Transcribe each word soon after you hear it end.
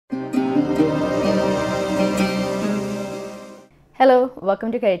Hello,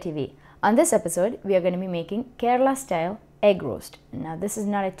 welcome to Curry TV. On this episode, we are going to be making Kerala style egg roast. Now, this is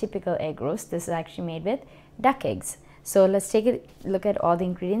not a typical egg roast. This is actually made with duck eggs. So let's take a look at all the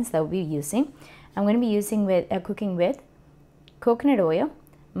ingredients that we'll be using. I'm going to be cooking with coconut oil,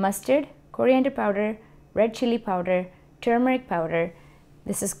 mustard, coriander powder, red chili powder, turmeric powder.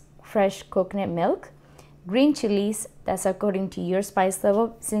 This is fresh coconut milk, green chilies. That's according to your spice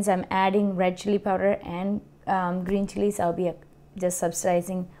level. Since I'm adding red chili powder and green chilies, I'll be just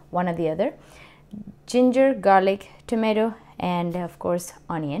subsidizing one or the other. Ginger, garlic, tomato, and of course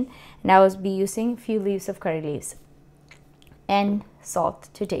onion. And I will be using few leaves of curry leaves and salt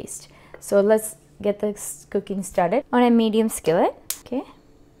to taste. So let's get this cooking started on a medium skillet. Okay,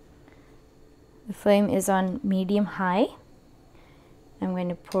 the flame is on medium high. I'm going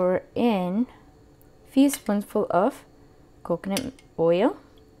to pour in a few spoonfuls of coconut oil.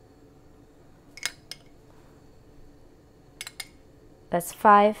 That's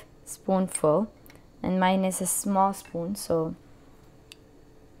 5 spoonfuls, and mine is a small spoon. So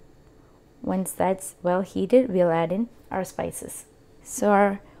once that's well heated, we'll add in our spices. So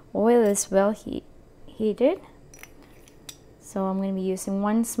our oil is well heated. So I'm going to be using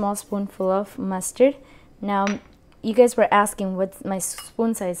 1 small spoonful of mustard. Now, you guys were asking what my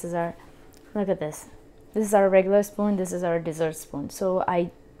spoon sizes are. Look at this. This is our regular spoon. This is our dessert spoon. So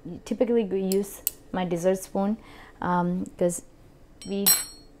I typically use my dessert spoon because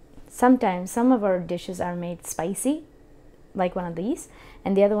sometimes some of our dishes are made spicy, like one of these,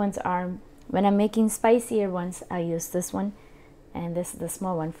 and the other ones are, when I'm making spicier ones, I use this one, and this is the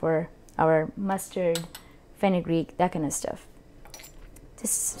small one for our mustard, fenugreek, that kind of stuff.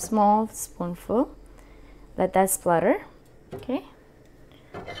 Just small spoonful. Let that splutter. Okay.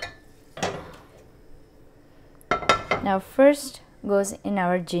 Now first goes in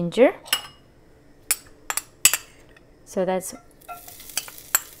our ginger. So that's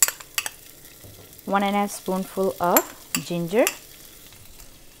 1.5 spoonful of ginger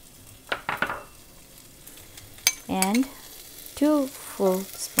and 2 full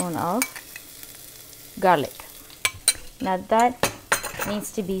spoon of garlic. Now that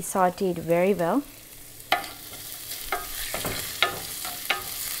needs to be sauteed very well.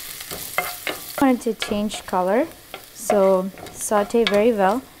 I want it to change color, so saute very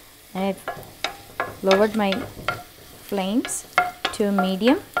well, and I've lowered my flames to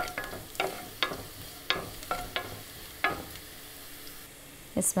medium.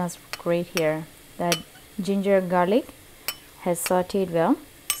 It smells great here. That ginger and garlic has sauteed well.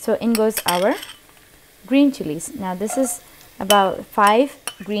 So in goes our green chilies. Now this is about 5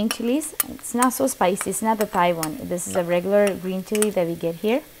 green chilies. It's not so spicy. It's not the Thai one. This is a regular green chili that we get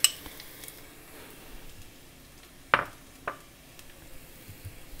here.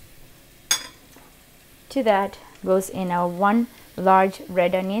 To that goes in our 1 large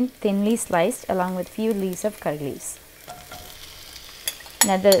red onion, thinly sliced, along with few leaves of curry leaves.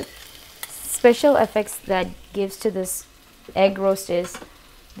 Now the special effects that gives to this egg roast is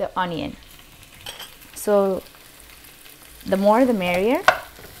the onion. So the more the merrier.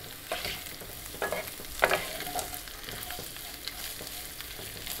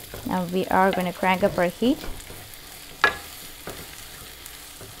 Now we are going to crank up our heat.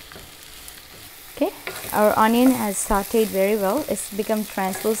 Okay, our onion has sauteed very well. It's become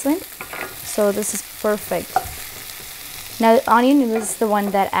translucent. So this is perfect. Now the onion is the one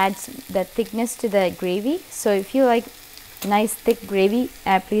that adds the thickness to the gravy. So if you like nice thick gravy,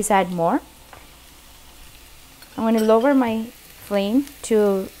 please add more. I'm going to lower my flame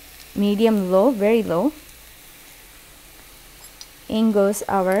to medium low, very low. In goes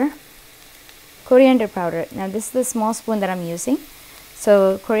our coriander powder. Now this is the small spoon that I'm using.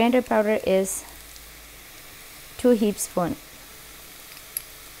 So coriander powder is 2 heaped spoons.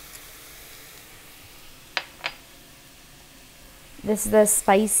 This is the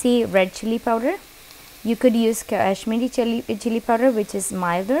spicy red chili powder. You could use Kashmiri chili powder, which is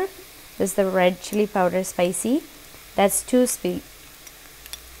milder. This is the red chili powder, spicy. That's 2 spoons.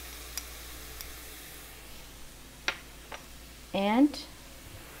 And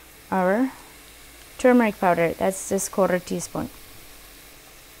our turmeric powder. That's just 1/4 teaspoon.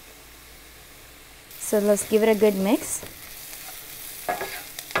 So let's give it a good mix.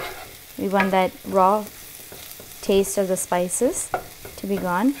 We want that raw taste of the spices to be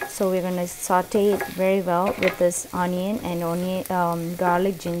gone, so we're going to saute it very well with this onion and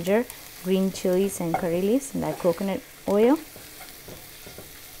garlic, ginger, green chilies and curry leaves, and that coconut oil.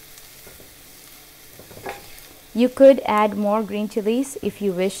 You could add more green chilies if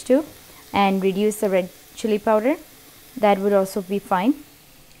you wish to and reduce the red chili powder. That would also be fine.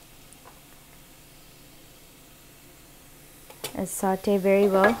 Let's saute very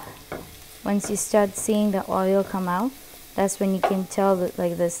well. Once you start seeing the oil come out, that's when you can tell that,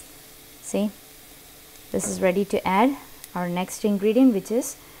 like this. See, this is ready to add our next ingredient, which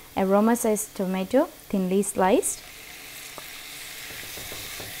is aroma sized tomato, thinly sliced.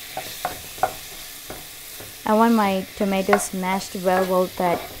 I want my tomatoes mashed well with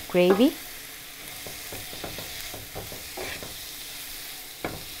that gravy.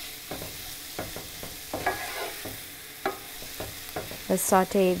 Let's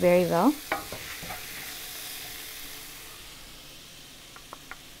saute it very well.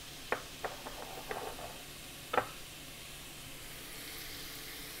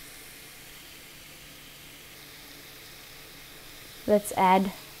 Let's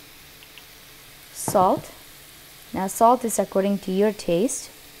add salt. Now salt is according to your taste.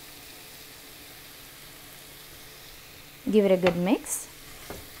 Give it a good mix.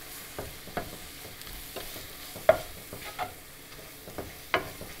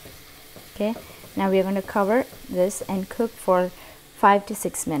 Okay, now we are going to cover this and cook for 5 to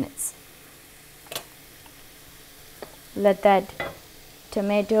 6 minutes. Let that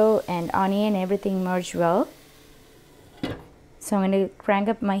tomato and onion, everything merge well. So I'm going to crank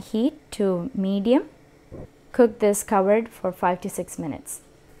up my heat to medium. Cook this covered for 5 to 6 minutes.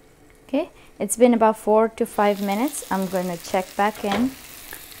 Okay, it's been about 4 to 5 minutes. I'm going to check back in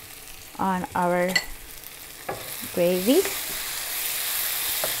on our gravy.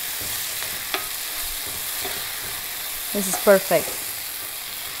 This is perfect.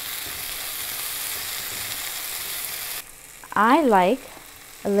 I like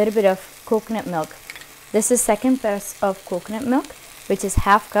a little bit of coconut milk. This is second press of coconut milk, which is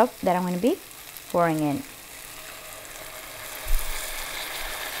half cup that I'm going to be pouring in.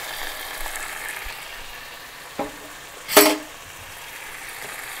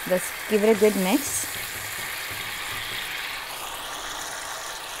 Let's give it a good mix.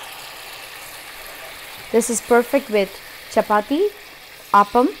 This is perfect with chapati,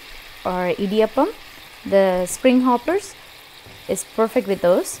 appam or idiyappam. The spring hoppers is perfect with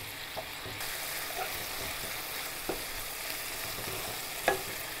those.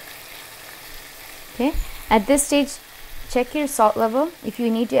 Okay, at this stage, check your salt level. If you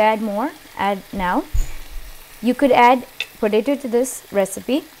need to add more, add now. You could add potato to this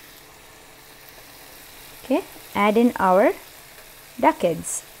recipe. Okay, add in our duck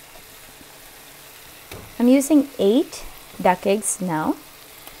eggs. I'm using 8 duck eggs now.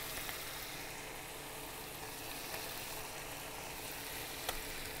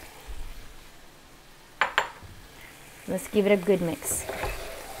 Let's give it a good mix.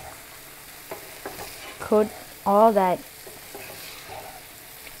 Coat all that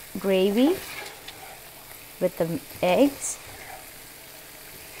gravy with the eggs.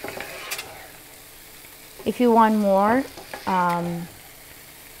 If you want more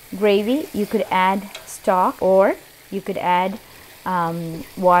gravy, you could add stock or you could add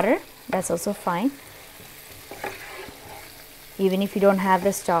water. That's also fine. Even if you don't have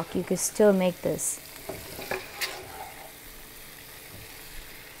the stock, you could still make this.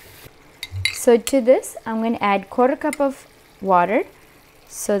 So to this, I'm going to add 1/4 cup of water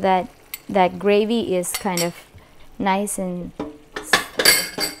so that that gravy is kind of nice and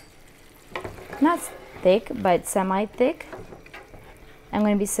not thick but semi-thick. I'm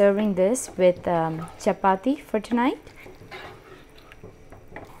going to be serving this with chapati for tonight.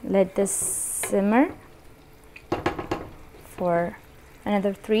 Let this simmer for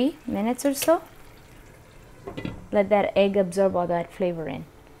another 3 minutes or so. Let that egg absorb all that flavor in.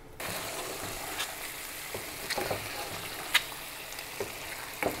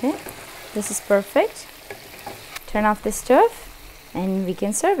 Okay, this is perfect. Turn off the stove and we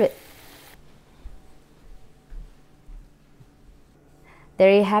can serve it. There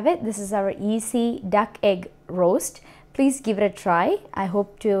you have it. This is our easy duck egg roast. Please give it a try. I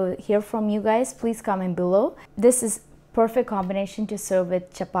hope to hear from you guys. Please comment below. This is perfect combination to serve with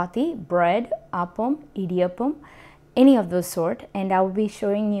chapati, bread, appam, idiyappam, any of those sort. And I will be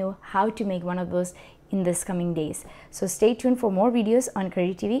showing you how to make one of those in this coming days. So stay tuned for more videos on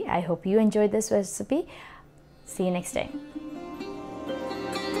Curry TV. I hope you enjoyed this recipe. See you next time.